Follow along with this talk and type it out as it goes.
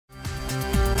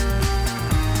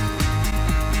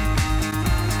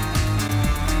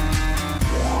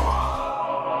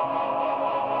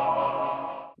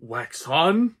Wax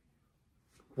on,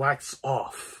 wax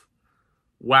off.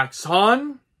 Wax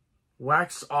on,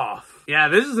 wax off. Yeah,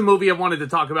 this is a movie I've wanted to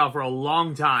talk about for a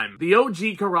long time. The OG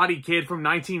Karate Kid from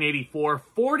 1984,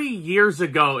 40 years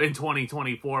ago in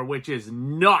 2024, which is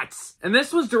nuts. And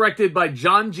this was directed by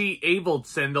John G.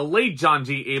 Avildsen, the late John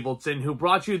G. Avildsen, who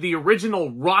brought you the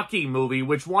original Rocky movie,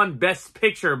 which won Best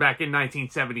Picture back in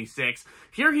 1976.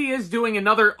 Here he is doing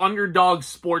another underdog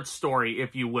sports story,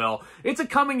 if you will. It's a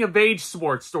coming-of-age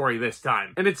sports story this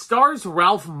time. And it stars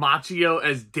Ralph Macchio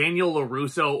as Daniel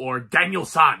LaRusso, or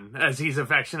Daniel-san, as he's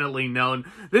affectionately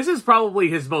known. This is probably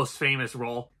his most famous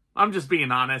role. I'm just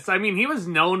being honest. I mean, he was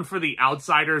known for The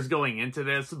Outsiders going into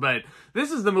this, but this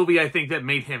is the movie I think that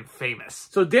made him famous.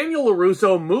 So Daniel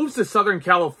LaRusso moves to Southern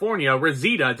California,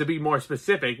 Reseda to be more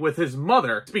specific, with his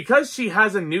mother. It's because she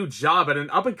has a new job at an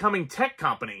up-and-coming tech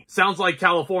company. Sounds like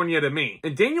California to me.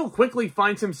 And Daniel quickly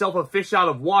finds himself a fish out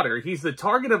of water. He's the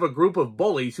target of a group of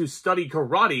bullies who study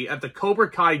karate at the Cobra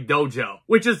Kai dojo,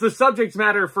 which is the subject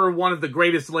matter for one of the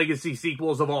greatest legacy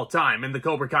sequels of all time in the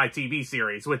Cobra Kai TV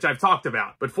series, which I've talked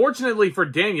about. But fortunately for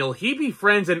Daniel, he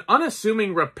befriends an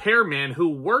unassuming repairman who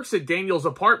works at Daniel's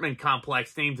apartment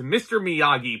complex named Mr.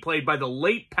 Miyagi, played by the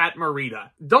late Pat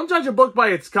Morita. Don't judge a book by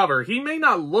its cover. He may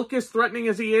not look as threatening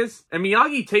as he is, and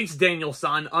Miyagi takes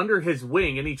Daniel-san under his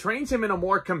wing and he trains him in a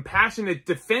more compassionate,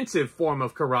 defensive form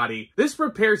of karate. This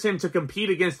prepares him to compete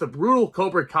against the brutal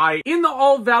Cobra Kai in the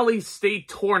All Valley State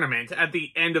Tournament at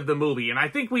the end of the movie, and I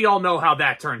think we all know how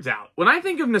that turns out. When I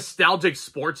think of nostalgic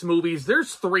sports movies,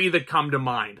 there's three that come to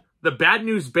mind. The Bad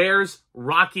News Bears,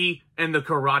 Rocky, and The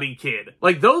Karate Kid.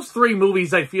 Like, those three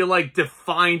movies I feel like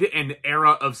defined an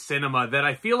era of cinema that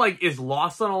I feel like is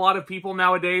lost on a lot of people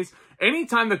nowadays.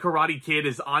 Anytime The Karate Kid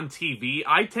is on TV,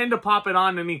 I tend to pop it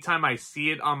on anytime I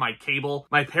see it on my cable.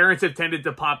 My parents have tended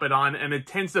to pop it on, and it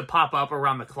tends to pop up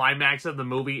around the climax of the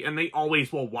movie, and they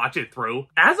always will watch it through.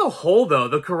 As a whole, though,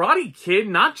 The Karate Kid,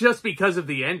 not just because of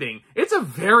the ending, it's a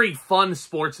very fun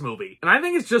sports movie. And I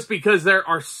think it's just because there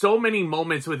are so many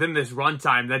moments within this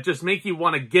runtime that just make you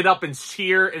want to get up and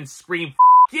cheer and scream,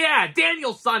 yeah,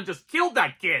 Daniel-san just killed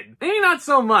that kid. Maybe not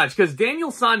so much, because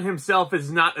Daniel-san himself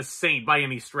is not a saint by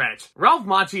any stretch. Ralph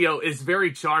Macchio is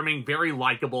very charming, very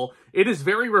likable. It is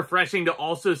very refreshing to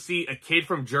also see a kid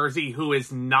from Jersey who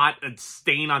is not a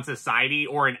stain on society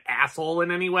or an asshole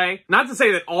in any way. Not to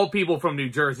say that all people from New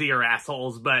Jersey are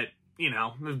assholes, but, you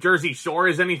know, if Jersey Shore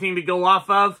is anything to go off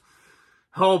of,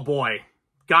 oh boy.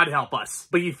 God help us.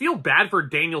 But you feel bad for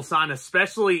Daniel-san,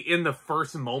 especially in the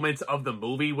first moments of the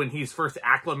movie when he's first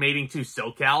acclimating to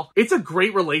SoCal. It's a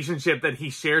great relationship that he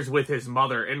shares with his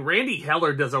mother, and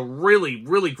Randee does a really,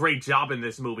 really great job in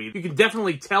this movie. You can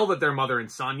definitely tell that they're mother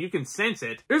and son. You can sense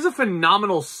it. There's a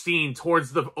phenomenal scene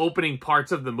towards the opening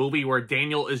parts of the movie where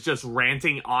Daniel is just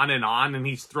ranting on and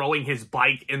he's throwing his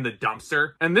bike in the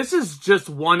dumpster. And this is just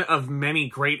one of many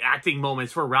great acting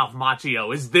moments for Ralph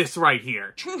Macchio, is this right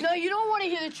here. No, you don't want to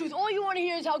hear the truth. All you want to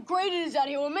hear is how great it is out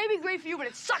here. Well, maybe great for you, but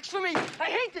it sucks for me. I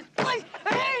hate this place.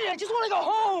 I hate it. I just want to go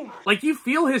home. Like, you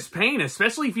feel his pain,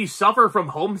 especially if you suffer from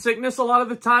homesickness a lot of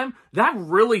the time. That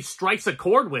really strikes a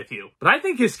chord with you. But I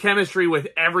think his chemistry with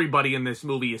everybody in this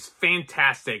movie is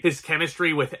fantastic. His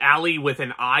chemistry with Allie with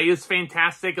an I is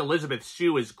fantastic. Elisabeth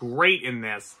Shue is great in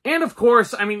this. And of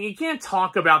course, I mean, you can't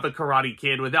talk about The Karate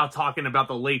Kid without talking about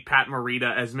the late Pat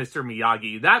Morita as Mr.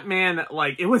 Miyagi. That man,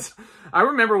 like, it was... I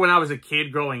remember when I was a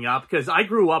kid growing up, because I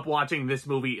grew up watching this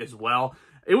movie as well.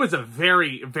 It was a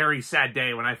very, very sad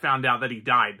day when I found out that he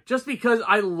died. Just because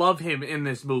I love him in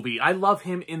this movie. I love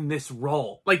him in this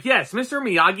role. Like, yes, Mr.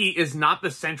 Miyagi is not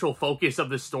the central focus of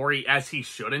the story as he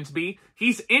shouldn't be.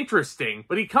 He's interesting,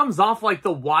 but he comes off like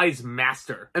the wise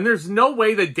master. And there's no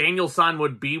way that Daniel-san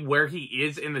would be where he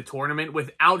is in the tournament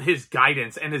without his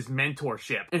guidance and his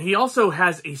mentorship. And he also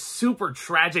has a super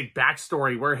tragic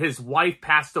backstory where his wife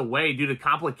passed away due to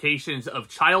complications of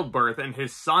childbirth and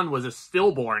his son was a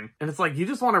stillborn. And it's like, you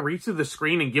just want to reach through the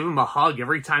screen and give him a hug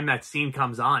every time that scene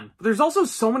comes on. But there's also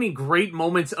so many great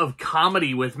moments of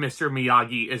comedy with Mr.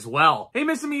 Miyagi as well. Hey,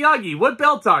 Mr. Miyagi, what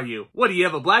belt are you? What, do you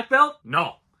have a black belt?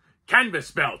 No.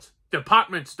 Canvas belt.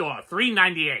 Department store,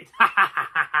 $3.98.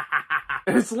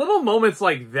 And it's little moments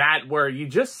like that where you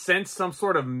just sense some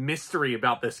sort of mystery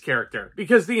about this character.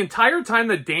 Because the entire time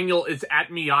that Daniel is at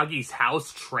Miyagi's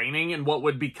house training in what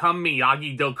would become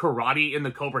Miyagi-Do Karate in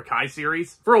the Cobra Kai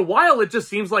series, for a while it just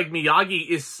seems like Miyagi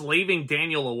is slaving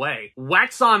Daniel away.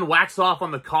 Wax on, wax off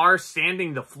on the car,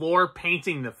 sanding the floor,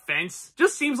 painting the fence.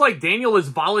 Just seems like Daniel is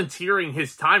volunteering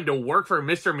his time to work for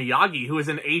Mr. Miyagi, who is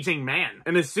an aging man.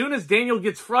 And as soon as Daniel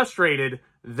gets frustrated,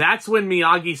 that's when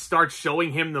Miyagi starts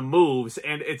showing him the moves,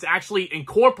 and it's actually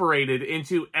incorporated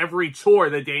into every chore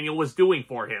that Daniel was doing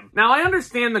for him. Now, I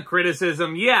understand the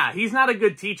criticism. Yeah, he's not a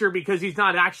good teacher because he's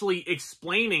not actually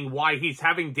explaining why he's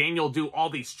having Daniel do all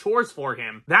these chores for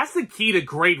him. That's the key to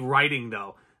great writing,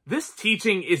 though. This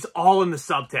teaching is all in the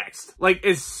subtext. Like,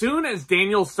 as soon as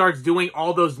Daniel starts doing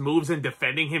all those moves and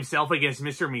defending himself against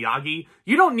Mr. Miyagi,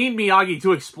 you don't need Miyagi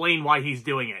to explain why he's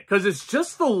doing it. Because it's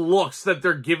just the looks that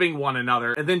they're giving one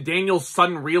another, and then Daniel's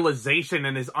sudden realization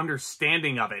and his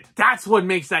understanding of it. That's what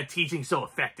makes that teaching so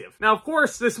effective. Now, of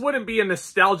course, this wouldn't be a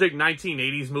nostalgic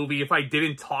 1980s movie if I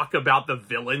didn't talk about the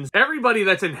villains. Everybody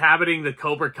that's inhabiting the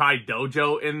Cobra Kai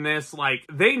dojo in this, like,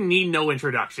 they need no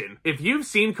introduction. If you've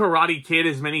seen Karate Kid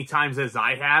as many times as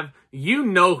I have, you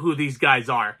know who these guys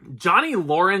are. Johnny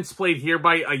Lawrence, played here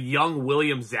by a young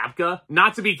William Zabka.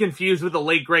 Not to be confused with the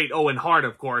late great Owen Hart,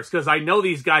 of course, because I know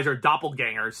these guys are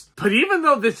doppelgangers. But even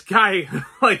though this guy,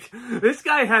 this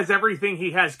guy has everything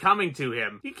he has coming to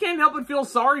him, you can't help but feel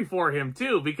sorry for him,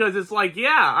 too, because it's like,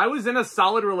 yeah, I was in a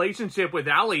solid relationship with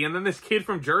Allie, and then this kid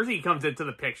from Jersey comes into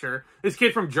the picture. This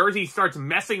kid from Jersey starts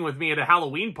messing with me at a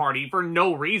Halloween party for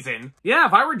no reason. Yeah,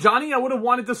 if I were Johnny, I would have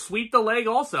wanted to sweep the leg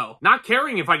also, not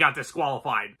caring if I got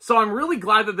disqualified. So I'm really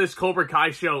glad that this Cobra Kai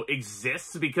show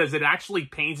exists because it actually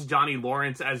paints Johnny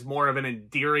Lawrence as more of an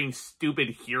endearing, stupid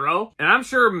hero. And I'm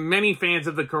sure many fans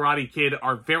of the Karate Kid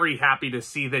are very happy to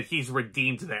see that he's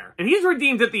redeemed there. And he's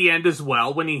redeemed at the end as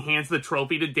well when he hands the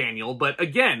trophy to Daniel. But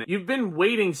again, you've been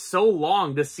waiting so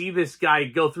long to see this guy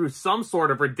go through some sort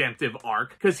of redemptive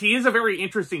arc because he is a very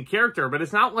interesting character, but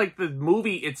it's not like the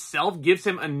movie itself gives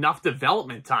him enough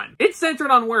development time. It's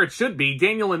centered on where it should be,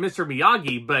 Daniel and Mr.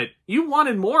 Miyagi, but you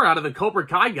wanted more out of the Cobra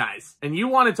Kai guys. And you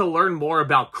wanted to learn more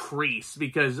about Kreese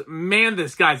because, man,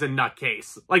 this guy's a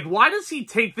nutcase. Like, why does he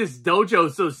take this dojo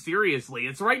so seriously?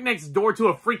 It's right next door to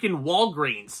a freaking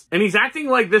Walgreens. And he's acting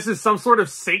like this is some sort of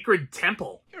sacred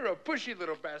temple. You're a pushy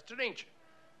little bastard, ain't you?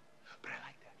 But I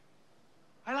like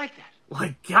that. I like that.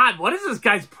 Like, God, what is this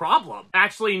guy's problem?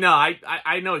 Actually, no,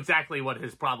 I know exactly what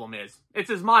his problem is. It's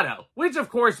his motto. Which, of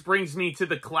course, brings me to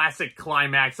the classic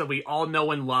climax that we all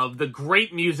know and love, the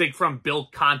great music from Bill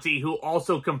Conti, who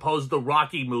also composed the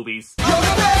Rocky movies. You're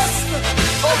the best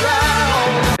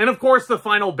around. And, of course, the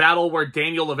final battle where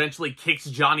Daniel eventually kicks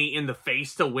Johnny in the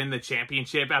face to win the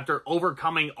championship after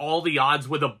overcoming all the odds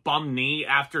with a bum knee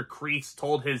after Kreese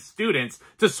told his students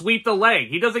to sweep the leg.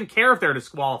 He doesn't care if they're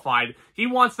disqualified. He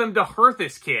wants them to hurt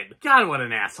this kid. God, what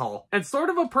an asshole. And sort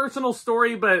of a personal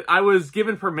story, but I was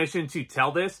given permission to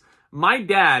tell this. My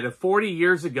dad, 40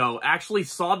 years ago, actually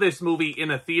saw this movie in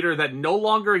a theater that no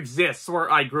longer exists where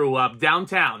I grew up,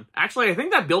 downtown. Actually, I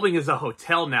think that building is a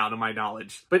hotel now, to my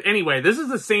knowledge. But anyway, this is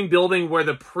the same building where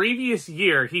the previous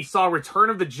year he saw Return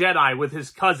of the Jedi with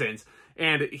his cousins.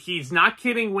 And he's not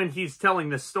kidding when he's telling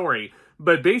this story.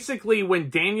 But basically,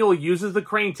 when Daniel uses the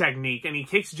crane technique and he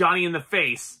kicks Johnny in the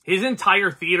face, his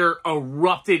entire theater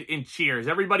erupted in cheers.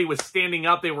 Everybody was standing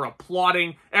up. They were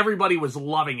applauding. Everybody was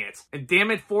loving it. And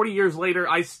damn it, 40 years later,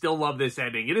 I still love this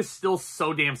ending. It is still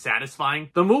so damn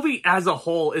satisfying. The movie as a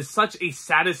whole is such a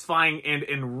satisfying and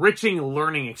enriching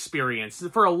learning experience.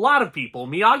 For a lot of people,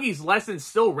 Miyagi's lessons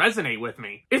still resonate with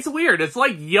me. It's weird. It's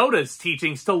like Yoda's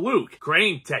teachings to Luke.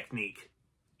 Crane technique.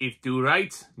 If do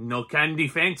right, no can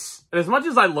defense. And as much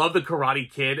as I love the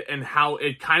Karate Kid and how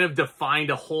it kind of defined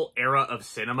a whole era of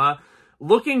cinema,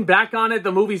 looking back on it,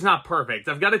 the movie's not perfect.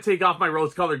 I've got to take off my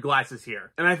rose-colored glasses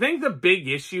here. And I think the big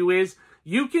issue is,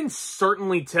 you can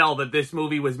certainly tell that this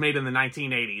movie was made in the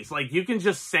 1980s. Like, you can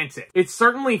just sense it. It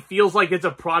certainly feels like it's a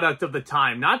product of the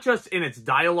time, not just in its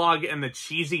dialogue and the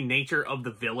cheesy nature of the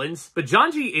villains, but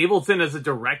John G. Avildsen as a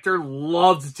director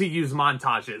loved to use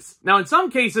montages. Now, in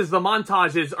some cases, the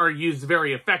montages are used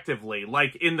very effectively,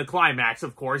 like in the climax,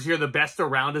 of course, You're the Best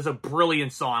Around is a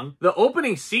brilliant song. The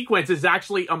opening sequence is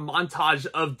actually a montage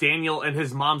of Daniel and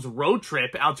his mom's road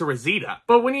trip out to Reseda.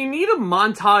 But when you need a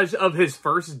montage of his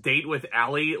first date with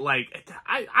Allie, like,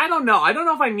 I don't know. I don't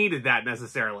know if I needed that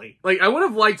necessarily. Like, I would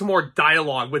have liked more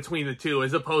dialogue between the two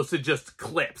as opposed to just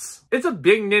clips. It's a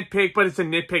big nitpick, but it's a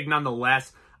nitpick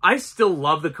nonetheless. I still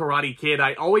love the Karate Kid.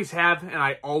 I always have, and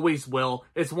I always will.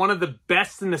 It's one of the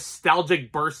best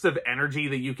nostalgic bursts of energy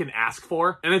that you can ask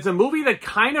for. And it's a movie that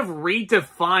kind of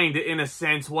redefined, in a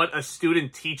sense, what a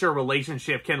student-teacher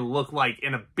relationship can look like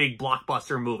in a big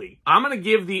blockbuster movie. I'm gonna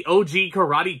give the OG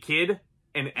Karate Kid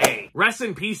an A. Rest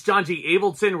in peace, John G.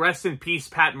 Avildsen. Rest in peace,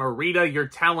 Pat Morita. Your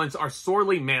talents are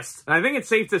sorely missed. And I think it's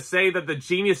safe to say that the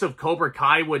genius of Cobra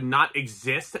Kai would not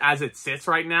exist as it sits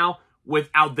right now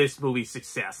without this movie's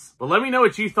success. But let me know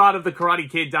what you thought of The Karate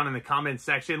Kid down in the comments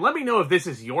section. Let me know if this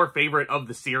is your favorite of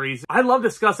the series. I love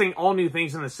discussing all new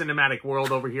things in the cinematic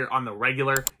world over here on the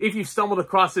regular. If you've stumbled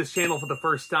across this channel for the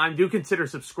first time, do consider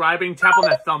subscribing. Tap on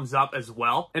that thumbs up as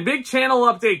well. And big channel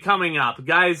update coming up.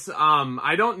 Guys,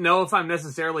 I don't know if I'm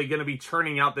necessarily going to be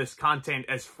churning out this content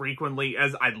as frequently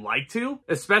as I'd like to,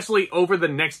 especially over the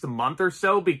next month or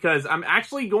so, because I'm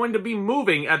actually going to be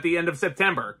moving at the end of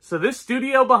September. So this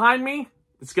studio behind me,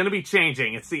 it's going to be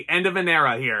changing. It's the end of an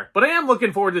era here. But I am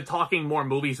looking forward to talking more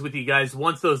movies with you guys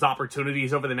once those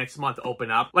opportunities over the next month open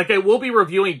up. Like, I will be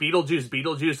reviewing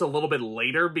Beetlejuice a little bit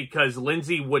later because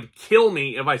Lindsay would kill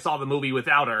me if I saw the movie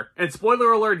without her. And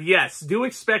spoiler alert, yes, do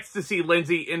expect to see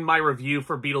Lindsay in my review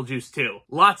for Beetlejuice 2.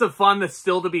 Lots of fun that's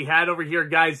still to be had over here,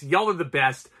 guys. Y'all are the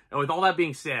best. And with all that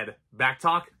being said, Back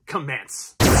Talk,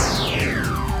 commence.